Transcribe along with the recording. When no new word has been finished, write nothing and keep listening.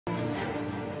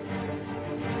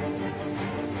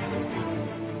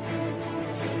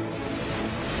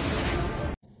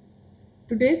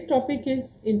Today's topic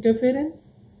is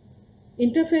interference.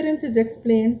 Interference is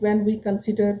explained when we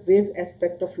consider wave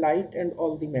aspect of light and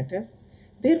all the matter.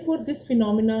 Therefore, this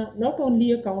phenomena not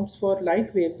only accounts for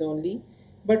light waves only,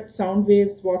 but sound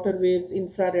waves, water waves,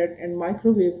 infrared and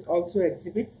microwaves also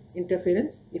exhibit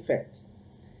interference effects.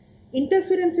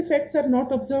 Interference effects are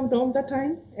not observed all the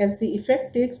time, as the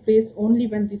effect takes place only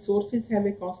when the sources have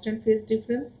a constant phase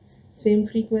difference, same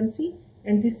frequency,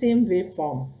 and the same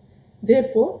waveform.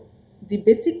 Therefore, the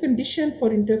basic condition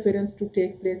for interference to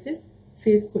take place is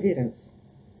phase coherence.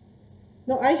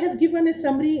 Now, I have given a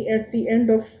summary at the end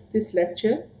of this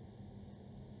lecture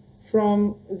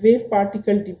from wave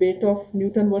particle debate of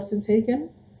Newton versus Huygens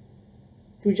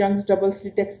to Young's double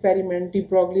slit experiment, de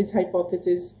Broglie's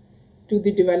hypothesis, to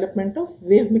the development of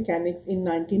wave mechanics in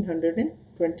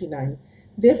 1929.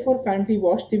 Therefore, kindly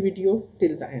watch the video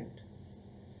till the end.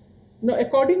 Now,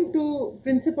 according to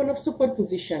principle of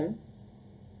superposition,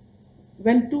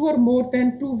 when two or more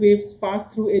than two waves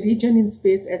pass through a region in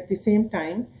space at the same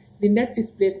time, the net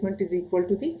displacement is equal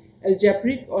to the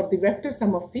algebraic or the vector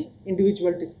sum of the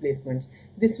individual displacements.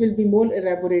 This will be more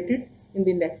elaborated in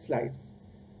the next slides.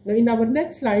 Now, in our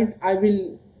next slide, I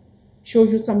will show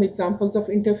you some examples of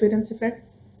interference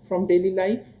effects from daily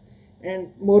life,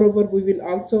 and moreover, we will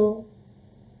also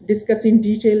discuss in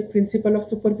detail principle of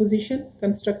superposition,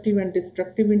 constructive and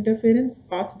destructive interference,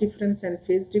 path difference and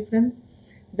phase difference,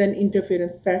 then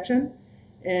interference pattern,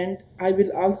 and I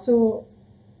will also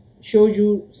show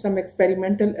you some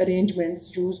experimental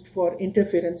arrangements used for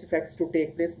interference effects to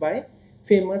take place by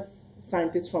famous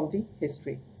scientists from the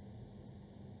history.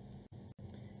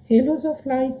 Halos of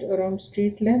light around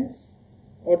street lamps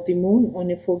or the moon on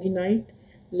a foggy night,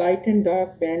 light and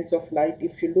dark bands of light.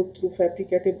 If you look through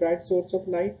fabricate a bright source of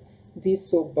light, these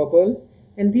show bubbles,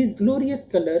 and these glorious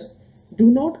colors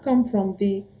do not come from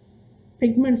the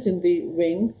pigments in the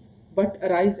wing, but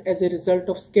arise as a result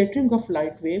of scattering of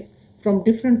light waves from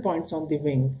different points on the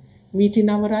wing, meet in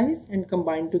our eyes and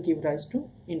combine to give rise to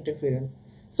interference.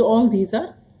 So all these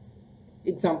are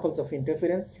examples of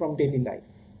interference from daily life.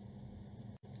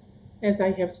 As I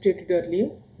have stated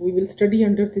earlier, we will study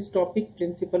under this topic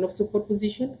principle of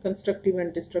superposition, constructive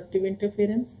and destructive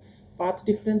interference, path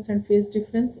difference and phase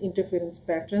difference, interference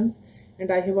patterns,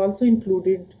 and I have also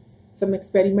included some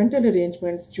experimental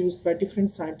arrangements used by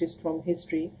different scientists from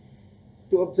history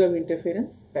to observe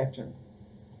interference pattern.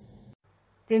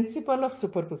 Principle of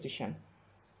superposition.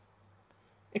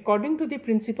 According to the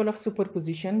principle of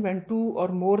superposition, when two or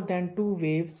more than two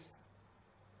waves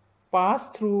pass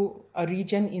through a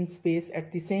region in space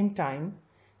at the same time,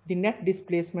 the net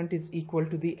displacement is equal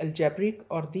to the algebraic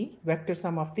or the vector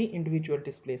sum of the individual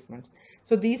displacements.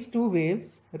 So these two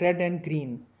waves, red and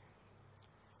green,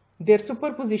 their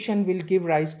superposition will give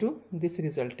rise to this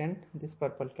resultant, this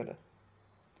purple color.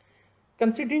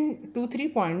 Considering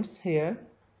 2-3 points here,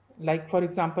 like for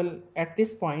example, at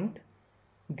this point,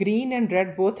 green and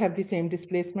red both have the same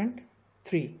displacement,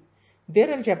 3.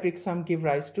 Their algebraic sum give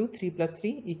rise to 3 plus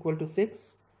 3 equal to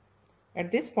 6.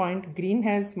 At this point, green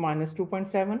has minus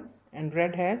 2.7 and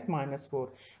red has minus 4.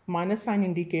 Minus sign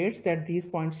indicates that these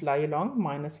points lie along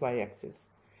minus y-axis.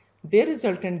 Their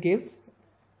resultant gives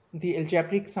the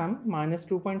algebraic sum minus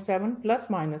 2.7 plus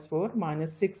minus 4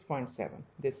 minus 6.7,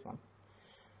 this one.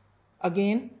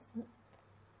 Again,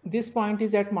 this point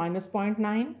is at minus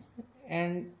 0.9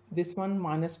 and this one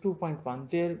minus 2.1.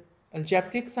 Their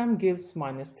algebraic sum gives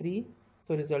minus 3.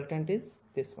 So resultant is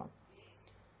this one.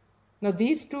 Now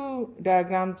these two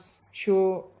diagrams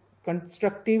show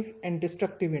constructive and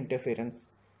destructive interference.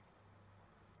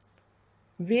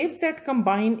 Waves that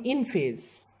combine in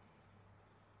phase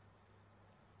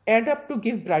add up to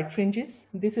give bright fringes.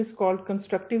 This is called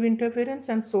constructive interference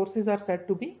and sources are said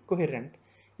to be coherent.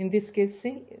 In this case,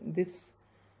 see, this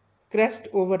crest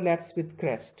overlaps with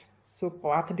crest. So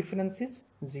path difference is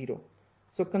 0.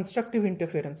 So constructive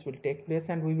interference will take place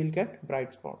and we will get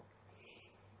bright spot.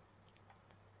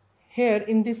 Here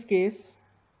in this case,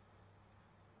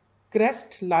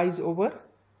 crest lies over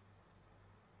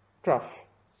trough.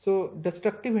 So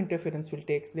destructive interference will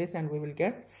take place and we will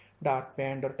get dark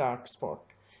band or dark spot.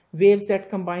 Waves that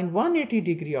combine 180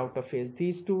 degree out of phase.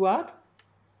 These two are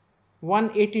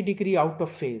 180 degree out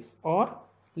of phase or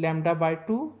lambda by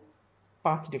 2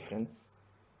 path difference.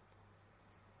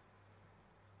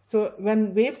 So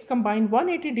when waves combine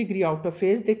 180 degree out of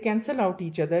phase, they cancel out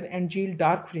each other and yield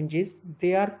dark fringes.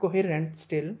 They are coherent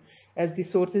still as the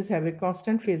sources have a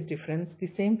constant phase difference, the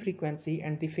same frequency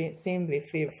and the same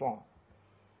waveform.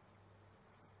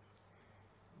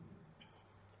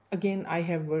 Again, I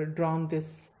have drawn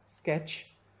this sketch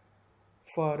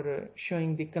for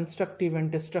showing the constructive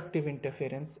and destructive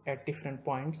interference at different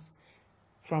points.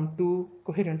 from two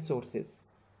coherent sources,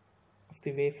 of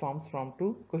the waveforms from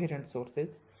two coherent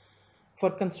sources. For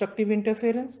constructive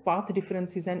interference, path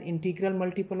difference is an integral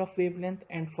multiple of wavelength,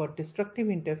 and for destructive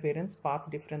interference, path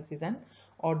difference is an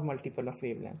odd multiple of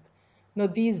wavelength. Now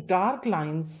these dark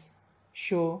lines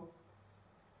show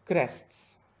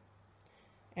crests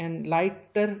and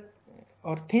lighter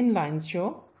or thin lines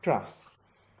show troughs.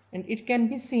 And it can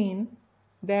be seen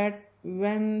that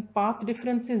when path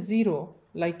difference is 0,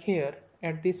 like here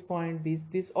at this point,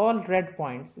 these all red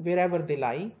points, wherever they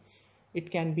lie,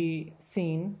 it can be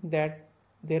seen that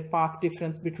their path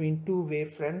difference between two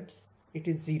wavefronts, it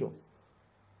is 0.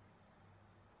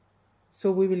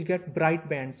 So we will get bright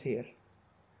bands here.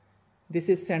 This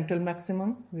is central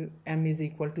maximum, m is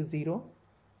equal to 0.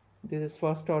 This is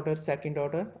first order, second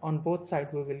order. On both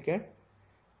sides we will get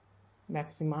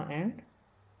maxima and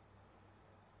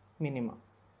minima.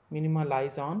 Minima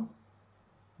lies on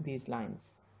these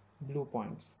lines, blue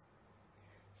points.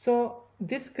 So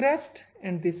this crest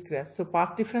and this crest, so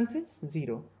path difference is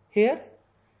 0. Here,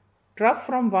 trough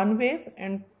from one wave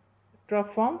and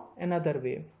trough from another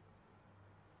wave.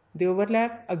 They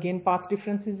overlap, again path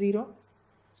difference is 0.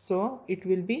 So it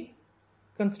will be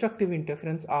constructive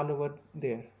interference all over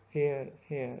there,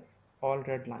 here, all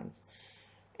red lines.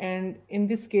 And in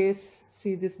this case,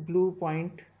 see this blue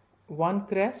point, one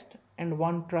crest and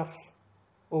one trough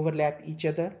overlap each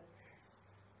other.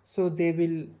 So they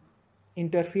will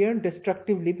interfere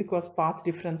destructively because path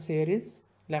difference here is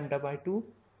lambda by 2.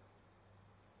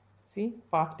 See,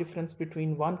 path difference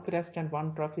between one crest and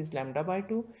one trough is lambda by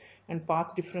 2, and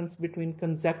path difference between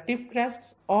consecutive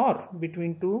crests or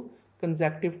between two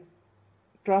consecutive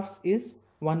troughs is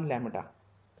 1 lambda.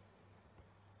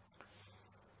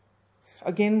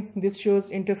 Again, this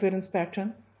shows interference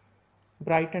pattern,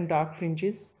 bright and dark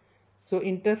fringes. So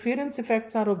interference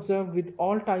effects are observed with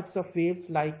all types of waves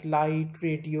like light,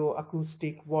 radio,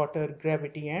 acoustic, water,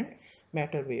 gravity, and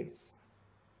matter waves.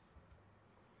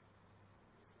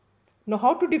 Now,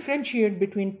 how to differentiate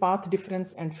between path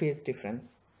difference and phase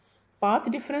difference? Path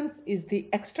difference is the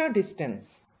extra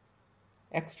distance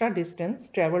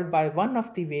traveled by one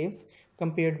of the waves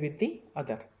compared with the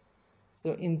other.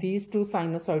 So in these two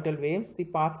sinusoidal waves, the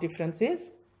path difference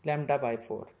is lambda by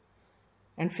 4.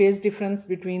 And phase difference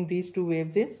between these two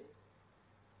waves is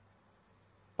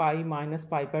pi minus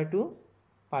pi by 2,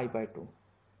 pi by 2,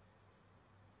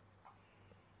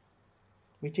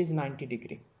 which is 90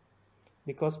 degree,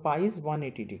 because pi is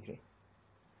 180 degree.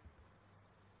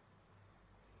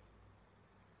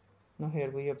 Now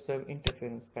here we observe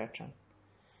interference pattern.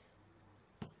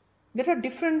 There are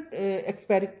different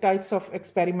types of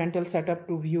experimental setup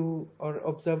to view or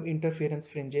observe interference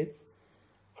fringes.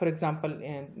 For example,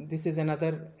 this is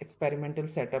another experimental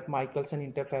setup, Michelson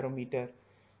interferometer.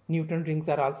 Newton rings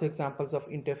are also examples of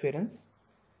interference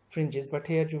fringes, but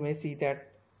here you may see that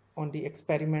only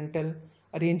experimental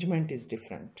arrangement is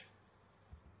different.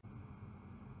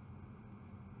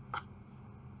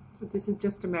 So this is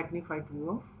just a magnified view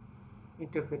of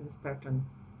interference pattern.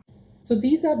 So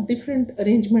these are different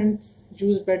arrangements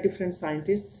used by different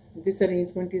scientists. This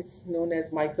arrangement is known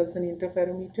as Michelson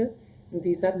interferometer, and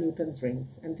these are Newton's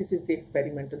rings. And this is the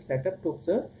experimental setup to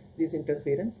observe these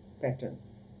interference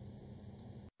patterns.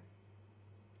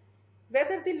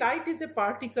 Whether the light is a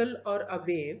particle or a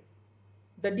wave,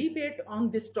 the debate on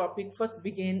this topic first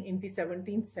began in the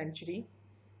 17th century.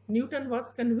 Newton was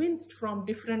convinced from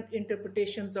different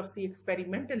interpretations of the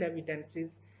experimental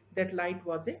evidences that light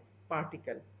was a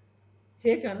particle.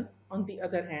 Huygens, on the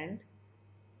other hand,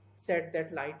 said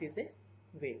that light is a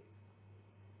wave.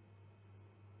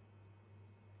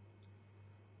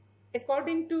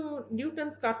 According to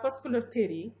Newton's corpuscular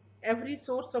theory, every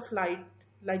source of light,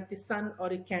 like the sun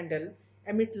or a candle,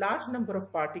 emit large number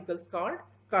of particles called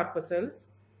corpuscles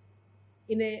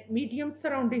in a medium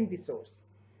surrounding the source.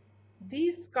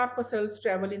 These corpuscles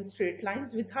travel in straight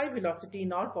lines with high velocity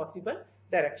in all possible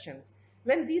directions.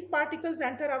 When these particles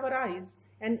enter our eyes,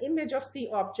 an image of the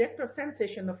object or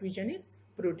sensation of vision is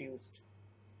produced.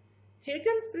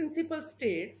 Huygens' principle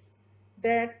states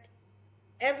that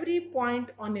every point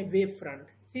on a wavefront,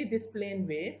 see this plane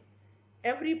wave,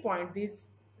 every point, these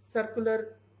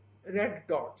circular red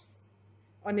dots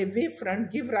on a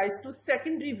wavefront give rise to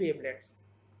secondary wavelets,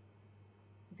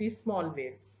 these small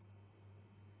waves,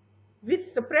 which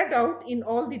spread out in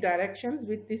all the directions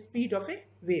with the speed of a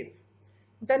wave.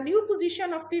 The new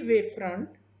position of the wavefront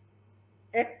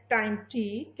at time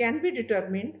t can be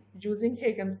determined using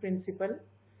Huygens' principle.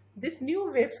 This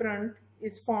new wavefront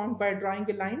is formed by drawing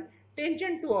a line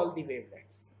tangent to all the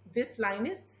wavelets. This line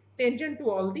is tangent to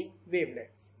all the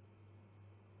wavelets.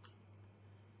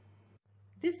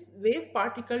 This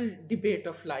wave-particle debate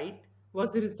of light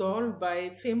was resolved by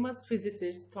famous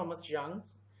physicist Thomas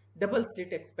Young's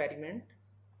double-slit experiment.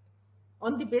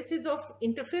 On the basis of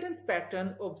interference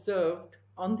pattern observed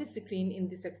on the screen in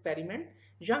this experiment,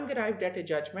 Young arrived at a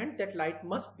judgment that light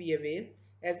must be a wave,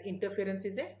 as interference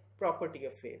is a property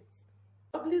of waves.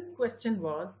 Broglie's question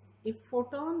was, if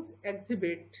photons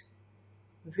exhibit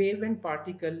wave and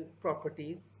particle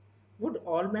properties, would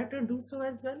all matter do so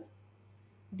as well?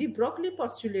 De Broglie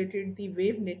postulated the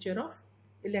wave nature of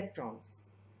electrons.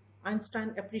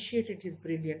 Einstein appreciated his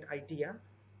brilliant idea.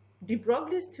 De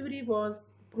Broglie's theory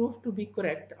was proved to be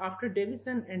correct after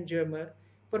Davison and Germer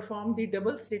performed the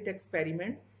double-slit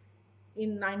experiment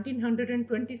in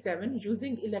 1927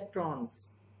 using electrons.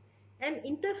 An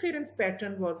interference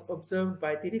pattern was observed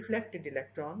by the reflected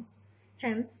electrons.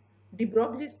 Hence, de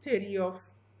Broglie's theory of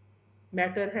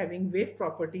matter having wave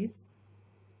properties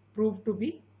proved to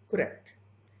be correct.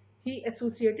 He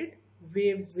associated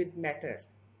waves with matter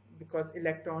because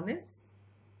electron is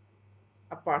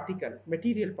a particle,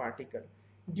 material particle.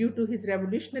 Due to his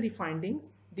revolutionary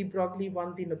findings, de Broglie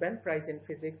won the Nobel Prize in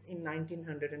Physics in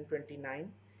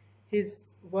 1929. His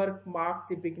work marked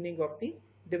the beginning of the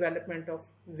development of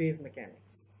wave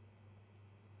mechanics.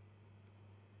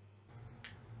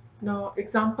 Now,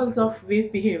 examples of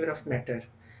wave behavior of matter.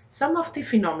 Some of the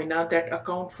phenomena that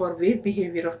account for wave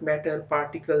behavior of matter,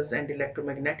 particles, and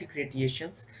electromagnetic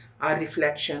radiations are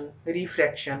reflection,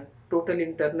 refraction, total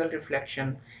internal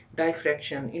reflection,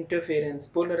 diffraction, interference,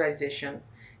 polarization,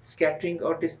 scattering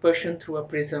or dispersion through a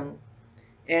prism,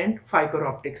 and fiber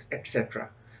optics, etc.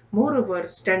 Moreover,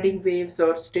 standing waves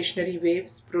or stationary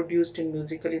waves produced in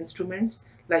musical instruments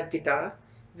like guitar,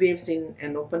 waves in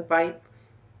an open pipe,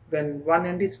 when one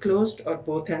end is closed or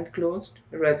both ends closed,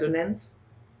 resonance,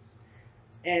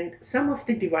 and some of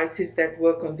the devices that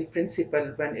work on the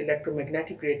principle when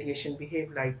electromagnetic radiation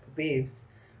behave like waves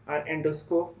are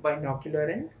endoscope, binocular,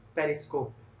 and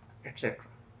periscope, etc.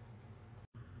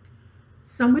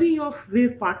 Summary of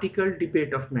wave-particle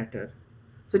debate of matter.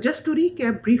 So just to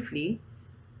recap briefly,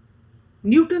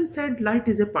 Newton said light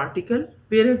is a particle,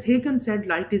 whereas Huygens said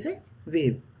light is a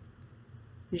wave.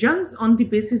 Young's, on the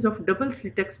basis of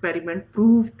double-slit experiment,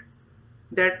 proved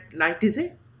that light is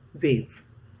a wave.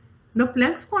 Now,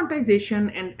 Planck's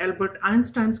quantization and Albert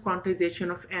Einstein's quantization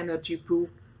of energy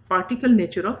proved particle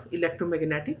nature of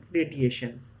electromagnetic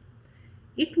radiations.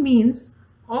 It means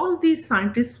all these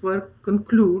scientists' work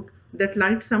conclude that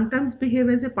light sometimes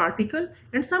behaves as a particle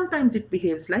and sometimes it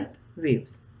behaves like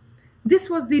waves. This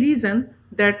was the reason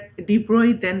that de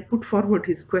Broglie then put forward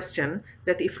his question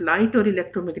that if light or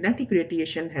electromagnetic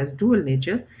radiation has dual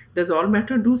nature, does all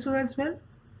matter do so as well?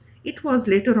 It was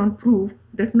later on proved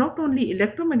that not only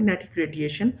electromagnetic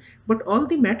radiation, but all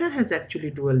the matter has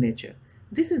actually dual nature.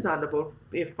 This is all about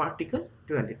wave-particle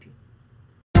duality.